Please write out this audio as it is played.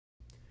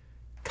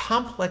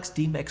complex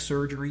DMEK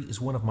surgery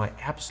is one of my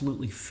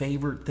absolutely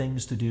favorite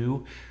things to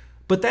do,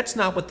 but that's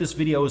not what this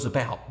video is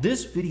about.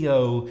 This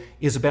video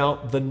is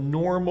about the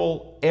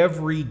normal,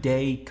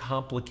 everyday,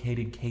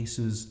 complicated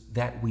cases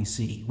that we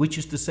see, which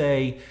is to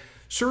say,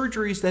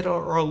 surgeries that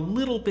are a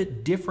little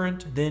bit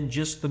different than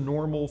just the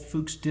normal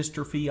Fuchs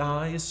dystrophy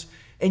eyes,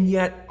 and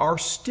yet are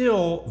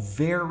still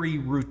very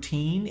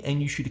routine,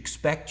 and you should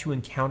expect to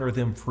encounter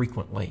them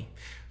frequently.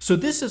 So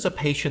this is a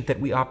patient that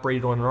we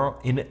operated on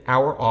in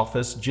our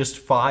office just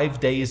 5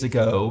 days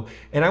ago,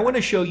 and I want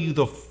to show you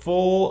the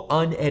full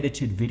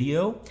unedited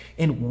video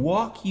and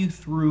walk you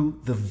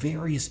through the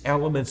various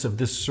elements of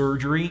this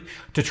surgery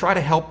to try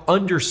to help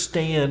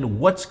understand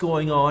what's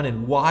going on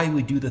and why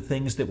we do the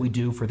things that we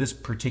do for this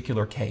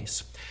particular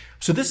case.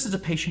 So this is a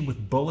patient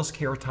with bullous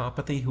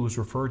keratopathy who was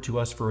referred to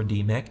us for a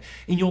DMEK,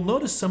 and you'll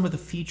notice some of the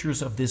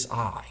features of this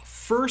eye.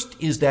 First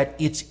is that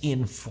it's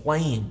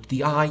inflamed.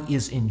 The eye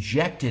is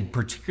injected,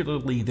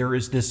 particularly there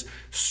is this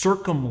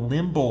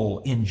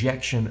circumlimbal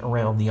injection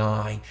around the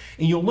eye.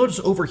 And you'll notice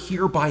over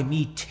here by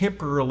me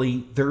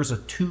temporarily there's a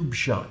tube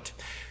shunt.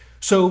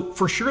 So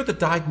for sure the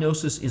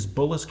diagnosis is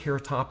bullous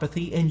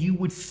keratopathy, and you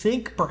would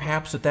think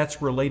perhaps that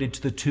that's related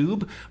to the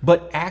tube,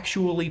 but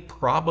actually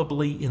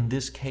probably in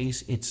this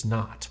case it's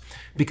not,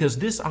 because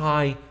this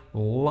eye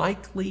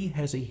likely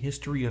has a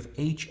history of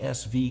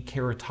HSV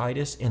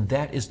keratitis, and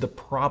that is the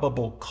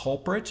probable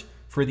culprit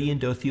for the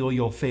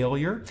endothelial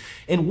failure.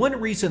 And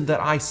one reason that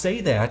I say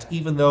that,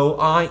 even though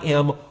I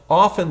am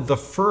often the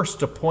first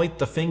to point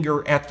the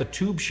finger at the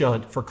tube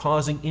shunt for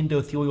causing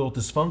endothelial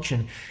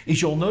dysfunction,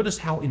 is you'll notice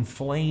how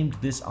inflamed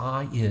this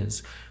eye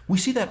is. We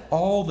see that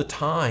all the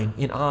time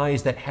in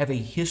eyes that have a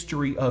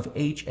history of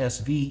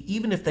HSV,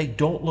 even if they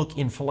don't look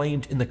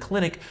inflamed in the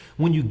clinic.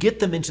 When you get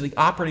them into the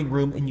operating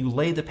room and you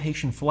lay the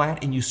patient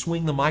flat and you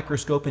swing the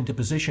microscope into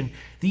position,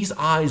 these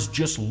eyes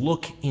just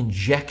look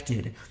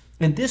injected.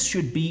 And this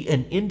should be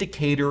an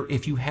indicator,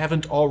 if you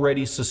haven't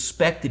already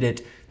suspected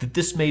it, that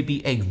this may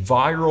be a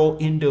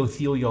viral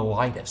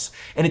endotheliolitis.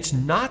 And it's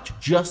not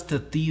just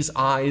that these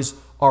eyes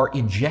are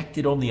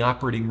injected on the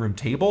operating room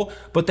table,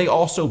 but they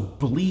also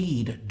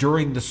bleed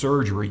during the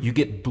surgery. You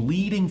get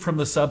bleeding from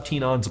the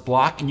subtenon's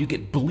block, and you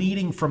get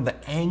bleeding from the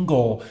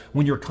angle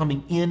when you're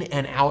coming in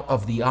and out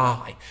of the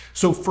eye.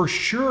 So for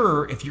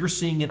sure, if you're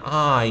seeing an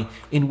eye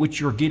in which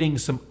you're getting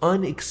some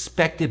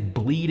unexpected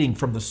bleeding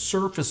from the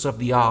surface of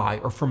the eye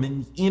or from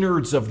the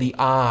innards of the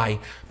eye,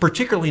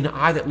 particularly an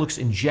eye that looks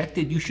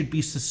injected, you should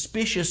be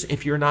suspicious,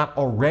 if you're not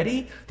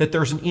already, that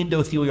there's an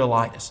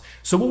endotheliolitis.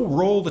 So we'll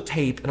roll the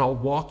tape and I'll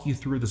walk you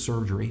through the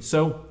surgery.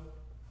 So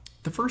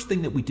the first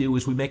thing that we do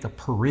is we make a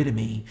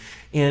peritomy,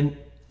 and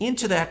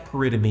into that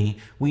peritomy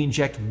we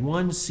inject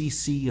 1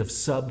 cc of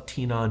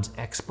subtenon's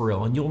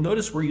Exparel, and you'll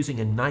notice we're using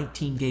a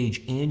 19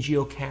 gauge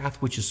angiocath,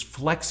 which is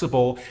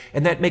flexible,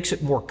 and that makes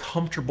it more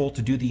comfortable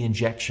to do the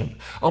injection.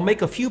 I'll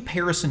make a few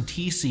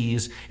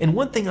paracenteses, and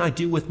one thing I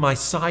do with my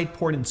side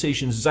port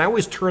incisions is I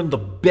always turn the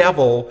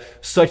bevel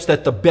such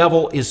that the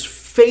bevel is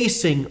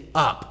facing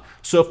up.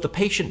 So if the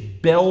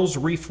patient Bell's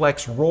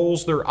reflex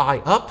rolls their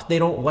eye up, they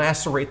don't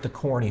lacerate the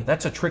cornea.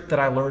 That's a trick that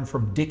I learned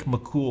from Dick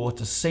McCool.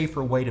 It's a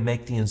safer way to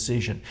make the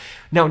incision.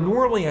 Now,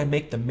 normally I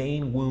make the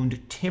main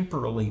wound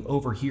temporally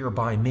over here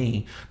by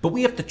me, but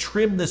we have to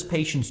trim this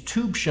patient's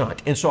tube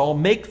shunt, and so I'll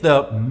make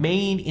the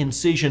main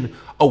incision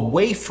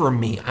away from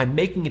me. I'm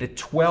making it at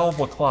 12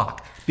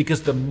 o'clock.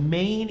 Because the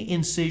main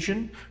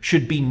incision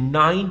should be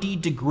 90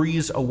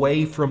 degrees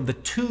away from the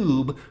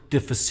tube to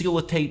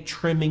facilitate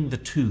trimming the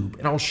tube.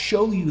 And I'll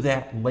show you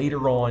that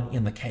later on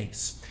in the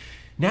case.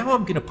 Now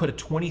I'm going to put a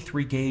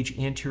 23 gauge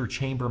anterior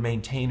chamber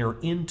maintainer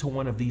into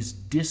one of these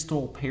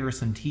distal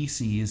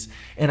paracenteses,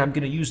 and I'm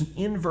going to use an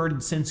inverted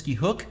Sinskey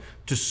hook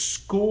to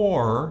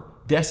score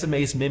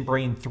Decimase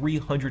membrane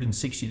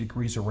 360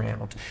 degrees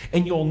around.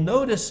 And you'll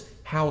notice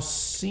how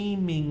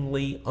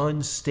seemingly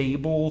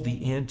unstable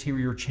the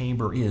anterior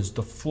chamber is,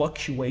 the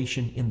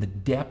fluctuation in the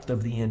depth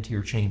of the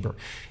anterior chamber.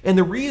 And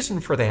the reason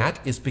for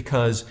that is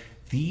because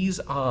these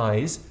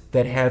eyes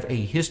that have a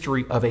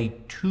history of a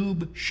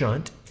tube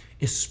shunt,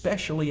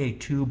 especially a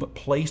tube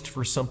placed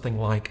for something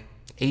like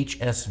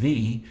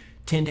HSV,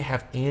 tend to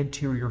have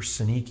anterior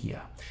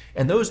synechia.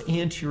 And those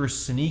anterior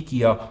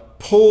synechia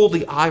pull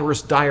the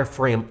iris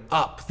diaphragm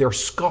up. They're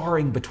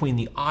scarring between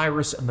the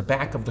iris and the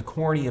back of the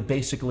cornea,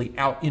 basically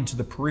out into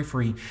the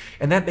periphery,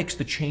 and that makes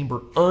the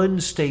chamber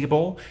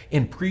unstable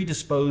and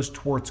predisposed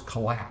towards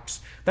collapse.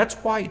 That's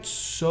why it's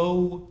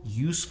so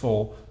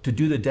useful to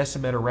do the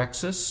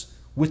decimetorexis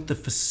with the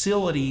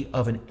facility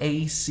of an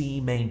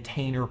AC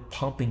maintainer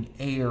pumping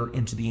air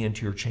into the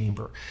anterior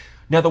chamber.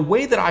 Now, the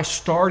way that I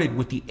started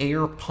with the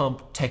air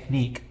pump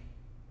technique,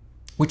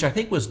 which I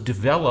think was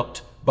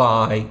developed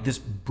by this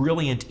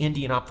brilliant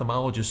Indian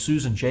ophthalmologist,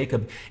 Susan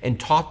Jacob, and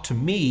taught to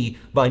me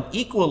by an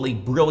equally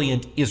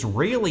brilliant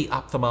Israeli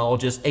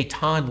ophthalmologist,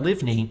 Eitan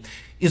Livni,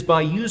 is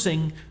by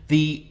using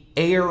the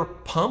air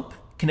pump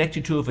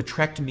connected to a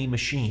vitrectomy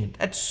machine.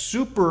 That's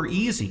super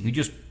easy. You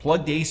just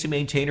plug the AC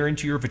maintainer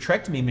into your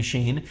vitrectomy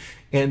machine,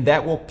 and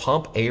that will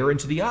pump air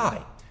into the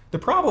eye. The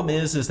problem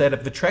is that a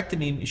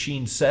vitrectomy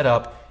machine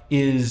setup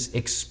is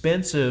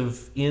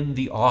expensive in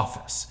the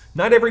office.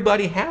 Not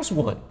everybody has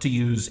one to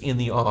use in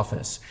the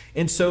office.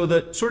 And so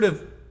the sort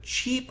of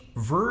cheap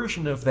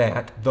version of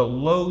that, the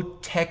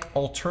low-tech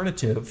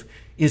alternative,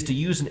 is to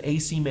use an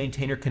AC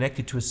maintainer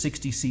connected to a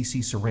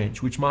 60cc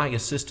syringe, which my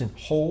assistant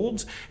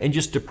holds and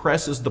just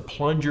depresses the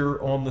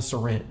plunger on the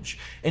syringe.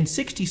 And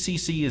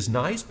 60cc is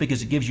nice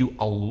because it gives you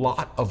a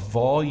lot of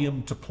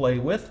volume to play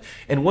with.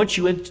 And once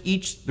you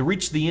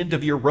reach the end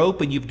of your rope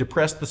and you've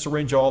depressed the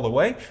syringe all the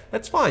way,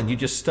 that's fine. You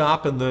just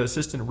stop and the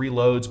assistant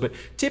reloads. But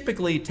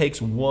typically it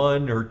takes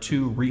 1 or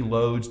 2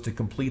 reloads to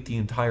complete the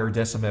entire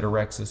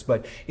decimeterexis.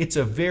 But it's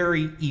a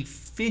very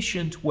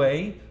efficient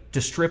way to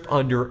strip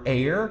under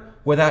air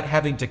without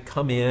having to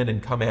come in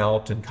and come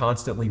out and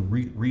constantly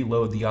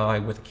reload the eye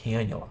with a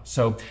cannula.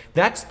 So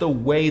that's the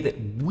way that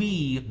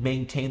we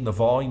maintain the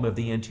volume of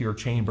the anterior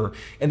chamber.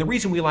 And the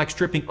reason we like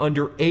stripping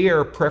under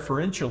air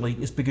preferentially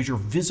is because your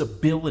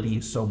visibility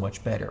is so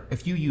much better.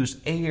 If you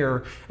use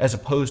air as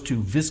opposed to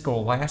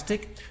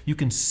viscoelastic, you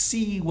can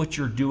see what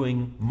you're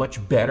doing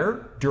much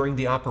better during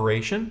the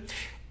operation.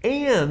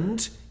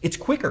 And it's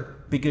quicker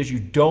because you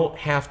don't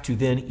have to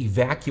then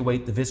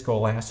evacuate the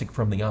viscoelastic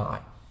from the eye.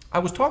 I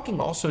was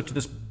talking also to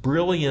this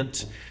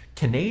brilliant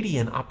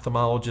Canadian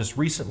ophthalmologist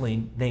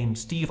recently named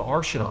Steve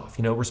Arshinoff,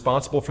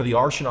 responsible for the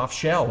Arshinoff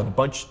shell and a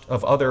bunch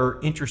of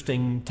other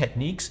interesting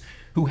techniques,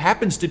 who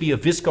happens to be a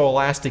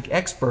viscoelastic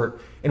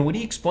expert. And what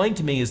he explained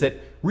to me is that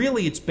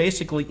really it's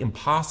basically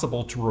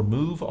impossible to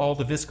remove all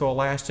the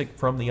viscoelastic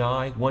from the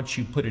eye once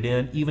you put it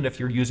in, even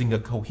if you're using a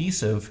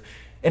cohesive.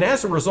 And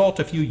as a result,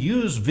 if you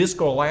use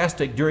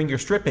viscoelastic during your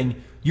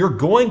stripping, you're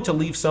going to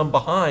leave some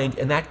behind,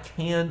 and that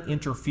can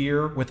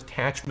interfere with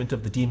attachment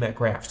of the DMEK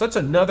graft. So that's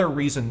another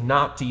reason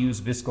not to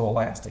use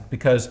viscoelastic,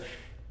 because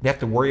you have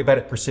to worry about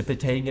it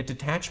precipitating a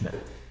detachment.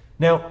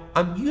 Now,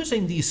 I'm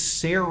using these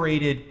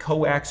serrated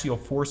coaxial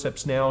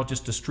forceps now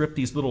just to strip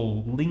these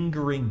little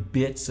lingering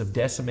bits of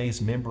Descemet's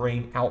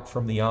membrane out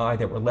from the eye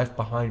that were left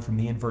behind from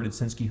the inverted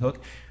Sinskey hook.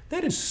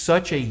 That is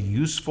such a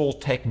useful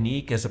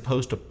technique as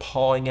opposed to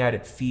pawing at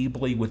it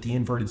feebly with the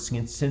inverted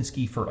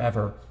Sinskey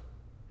forever.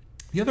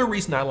 The other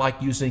reason I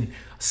like using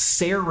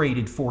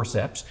serrated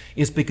forceps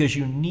is because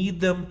you need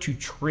them to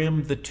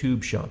trim the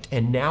tube shunt.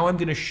 And now I'm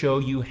going to show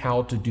you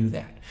how to do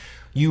that.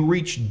 You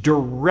reach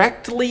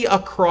directly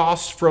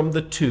across from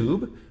the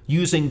tube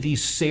using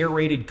these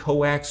serrated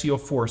coaxial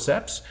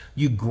forceps.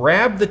 You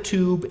grab the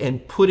tube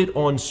and put it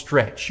on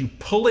stretch. You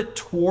pull it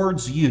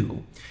towards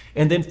you.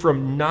 And then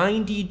from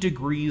 90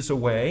 degrees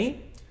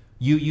away,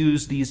 you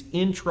use these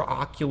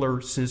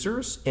intraocular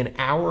scissors. In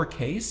our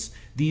case,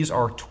 these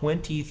are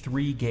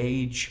 23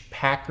 gauge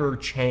Packer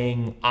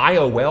Chang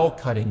IOL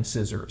cutting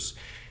scissors.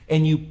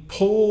 And you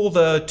pull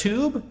the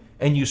tube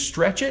and you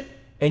stretch it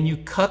and you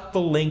cut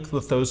the length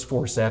with those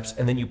forceps,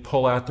 and then you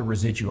pull out the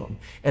residuum.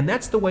 And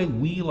that's the way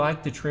we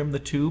like to trim the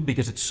tube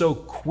because it's so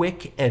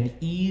quick and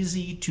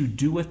easy to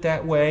do it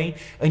that way,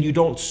 and you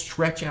don't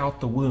stretch out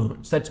the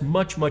wounds. That's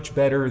much, much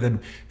better than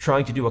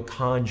trying to do a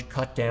conj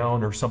cut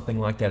down or something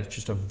like that. It's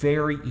just a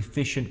very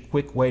efficient,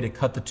 quick way to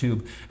cut the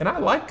tube. And I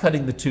like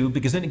cutting the tube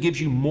because then it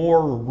gives you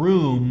more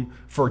room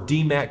for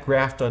DMEK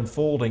graft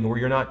unfolding where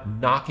you're not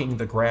knocking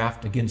the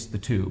graft against the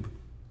tube.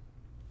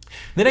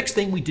 The next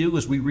thing we do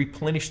is we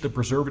replenish the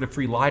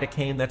preservative-free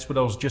lidocaine. That's what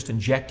I was just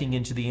injecting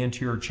into the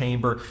anterior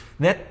chamber.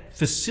 And that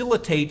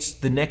facilitates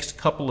the next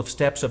couple of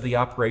steps of the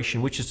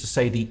operation, which is to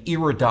say the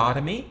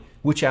iridotomy,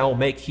 which I'll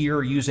make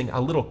here using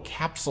a little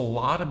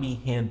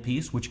capsulotomy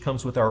handpiece, which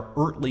comes with our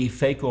Oertli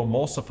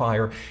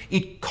phacoemulsifier.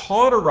 It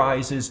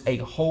cauterizes a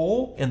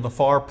hole in the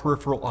far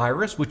peripheral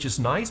iris, which is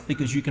nice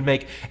because you can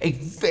make a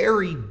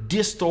very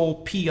distal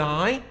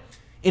PI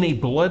in a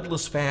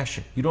bloodless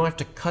fashion. You don't have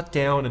to cut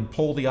down and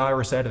pull the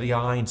iris out of the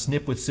eye and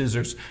snip with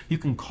scissors. You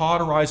can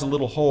cauterize a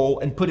little hole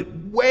and put it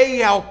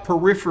way out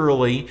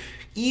peripherally,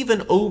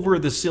 even over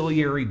the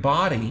ciliary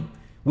body,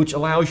 which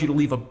allows you to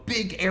leave a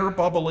big air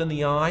bubble in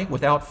the eye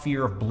without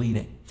fear of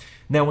bleeding.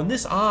 Now in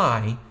this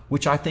eye,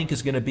 which I think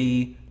is going to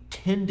be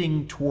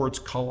tending towards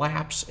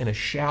collapse in a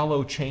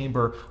shallow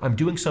chamber, I'm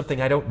doing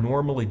something I don't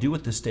normally do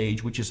at this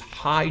stage, which is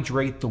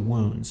hydrate the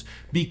wounds.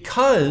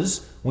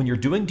 Because when you're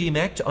doing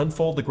DMEK to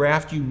unfold the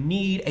graft, you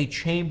need a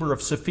chamber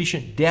of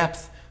sufficient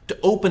depth to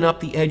open up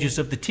the edges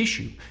of the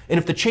tissue. And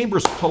if the chamber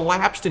is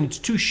collapsed and it's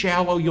too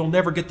shallow, you'll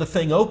never get the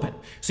thing open.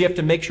 So you have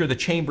to make sure the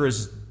chamber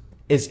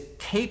is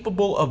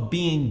capable of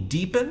being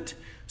deepened.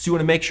 So you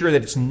want to make sure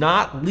that it's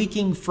not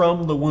leaking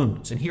from the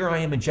wounds. And here I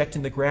am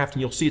injecting the graft,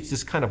 and you'll see it's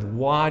this kind of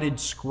wadded,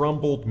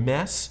 scrumbled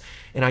mess.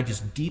 And I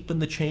just deepen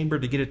the chamber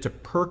to get it to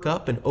perk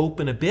up and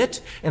open a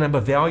bit, and I'm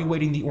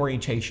evaluating the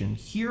orientation.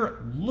 Here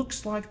it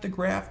looks like the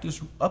graft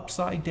is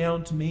upside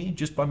down to me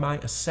just by my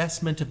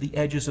assessment of the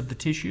edges of the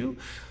tissue.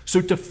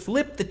 So to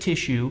flip the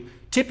tissue,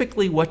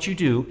 typically what you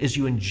do is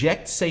you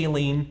inject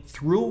saline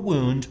through a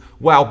wound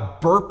while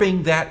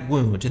burping that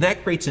wound. And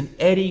that creates an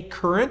eddy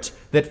current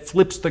that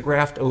flips the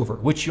graft over,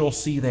 which you'll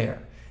see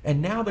there. And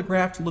now the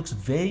graft looks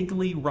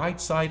vaguely right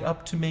side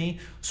up to me.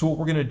 So what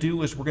we're going to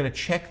do is we're going to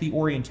check the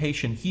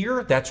orientation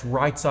here. That's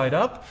right side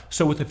up.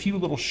 So with a few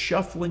little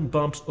shuffling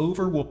bumps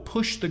over, we'll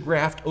push the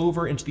graft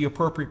over into the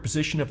appropriate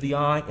position of the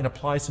eye and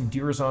apply some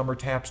Dirazomer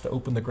taps to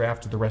open the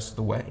graft the rest of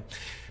the way.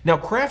 Now,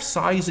 graft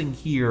sizing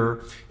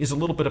here is a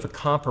little bit of a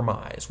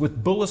compromise.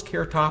 With bullous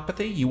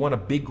keratopathy, you want a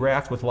big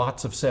graft with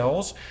lots of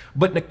cells.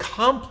 But in a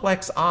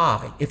complex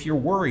eye, if you're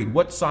worried,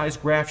 what size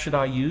graft should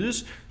I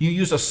use? You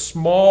use a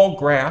small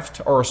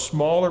graft or a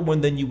smaller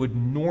one than you would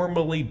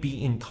normally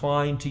be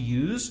inclined to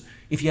use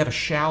if you have a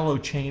shallow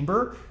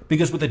chamber.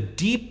 Because with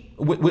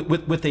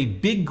a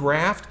big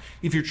graft,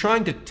 if you're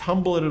trying to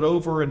tumble it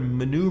over and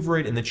maneuver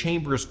it and the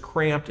chamber is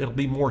cramped, it'll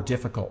be more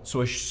difficult. So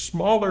a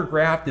smaller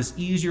graft is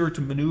easier to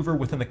maneuver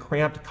within the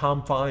cramped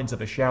confines of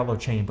a shallow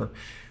chamber.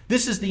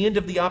 This is the end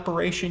of the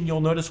operation.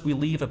 You'll notice we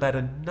leave about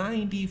a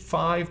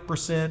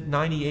 95%,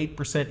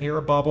 98%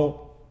 air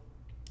bubble,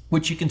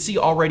 which you can see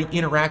already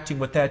interacting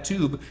with that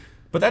tube.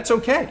 But that's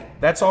okay.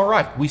 That's all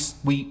right. We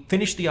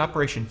finish the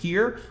operation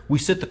here. We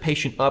sit the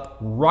patient up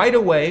right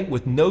away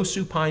with no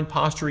supine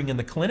posturing in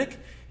the clinic,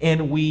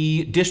 and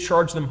we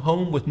discharge them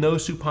home with no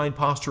supine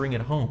posturing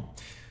at home.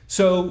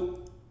 So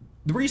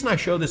the reason I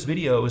show this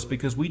video is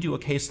because we do a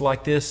case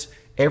like this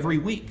every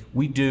week.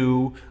 We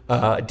do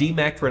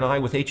DMEK for an eye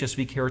with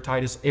HSV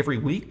keratitis every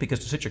week because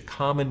it's such a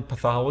common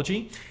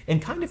pathology.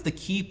 And kind of the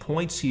key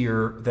points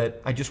here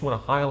that I just want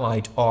to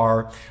highlight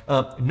are,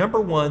 number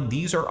one,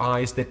 these are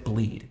eyes that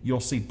bleed. You'll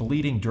see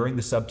bleeding during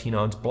the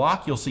subtenons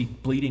block. You'll see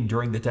bleeding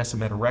during the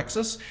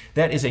decimetorrhexis.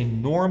 That is a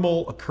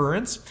normal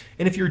occurrence.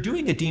 And if you're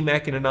doing a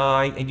DMEK in an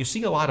eye and you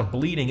see a lot of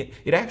bleeding,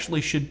 it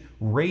actually should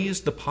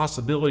raise the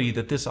possibility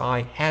that this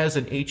eye has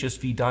an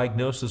HSV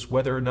diagnosis,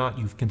 whether or not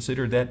you've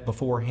considered that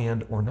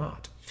beforehand or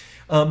not.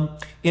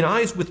 In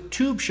eyes with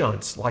tube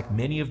shunts, like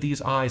many of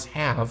these eyes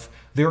have,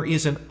 there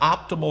is an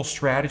optimal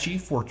strategy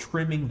for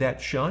trimming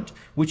that shunt,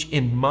 which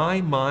in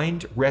my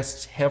mind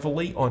rests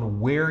heavily on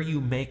where you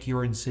make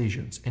your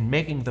incisions. And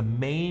making the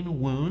main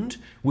wound,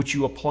 which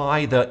you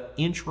apply the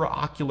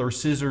intraocular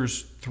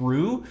scissors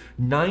through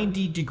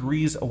 90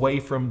 degrees away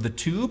from the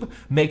tube,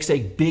 makes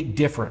a big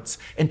difference.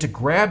 And to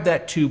grab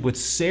that tube with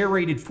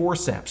serrated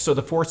forceps, so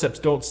the forceps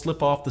don't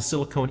slip off the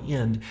silicone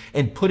end,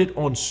 and put it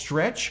on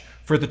stretch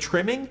for the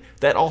trimming,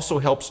 that also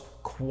helps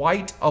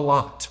quite a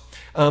lot.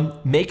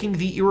 Making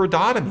the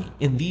iridotomy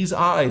in these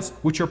eyes,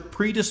 which are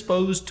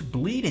predisposed to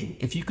bleeding,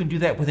 if you can do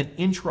that with an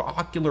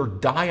intraocular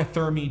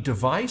diathermy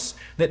device,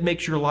 that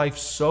makes your life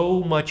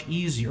so much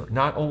easier,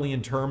 not only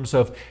in terms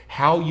of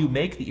how you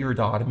make the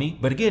iridotomy,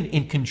 but again,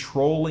 in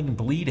controlling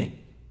bleeding.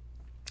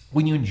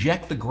 When you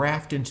inject the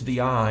graft into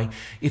the eye,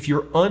 if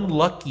you're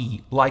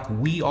unlucky like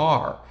we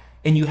are,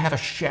 and you have a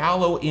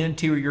shallow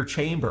anterior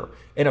chamber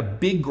and a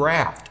big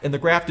graft, and the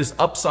graft is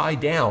upside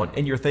down,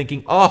 and you're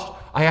thinking,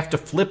 oh, I have to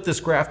flip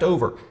this graft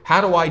over. How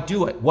do I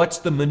do it? What's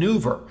the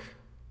maneuver?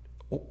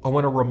 I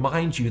want to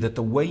remind you that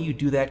the way you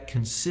do that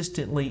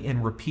consistently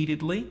and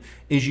repeatedly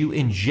is you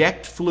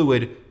inject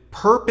fluid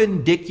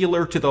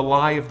perpendicular to the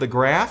lie of the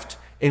graft,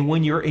 and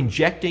when you're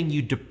injecting,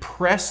 you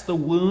depress the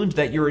wound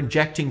that you're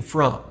injecting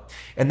from.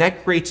 And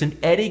that creates an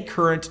eddy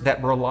current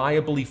that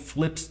reliably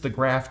flips the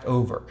graft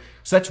over.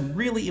 So that's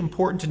really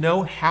important to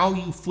know how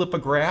you flip a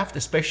graft,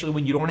 especially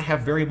when you don't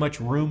have very much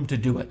room to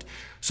do it.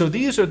 So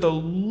these are the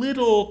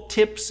little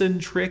tips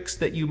and tricks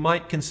that you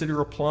might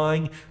consider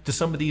applying to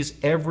some of these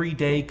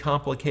everyday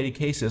complicated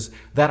cases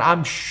that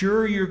I'm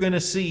sure you're going to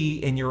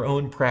see in your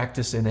own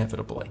practice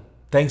inevitably.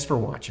 Thanks for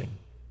watching.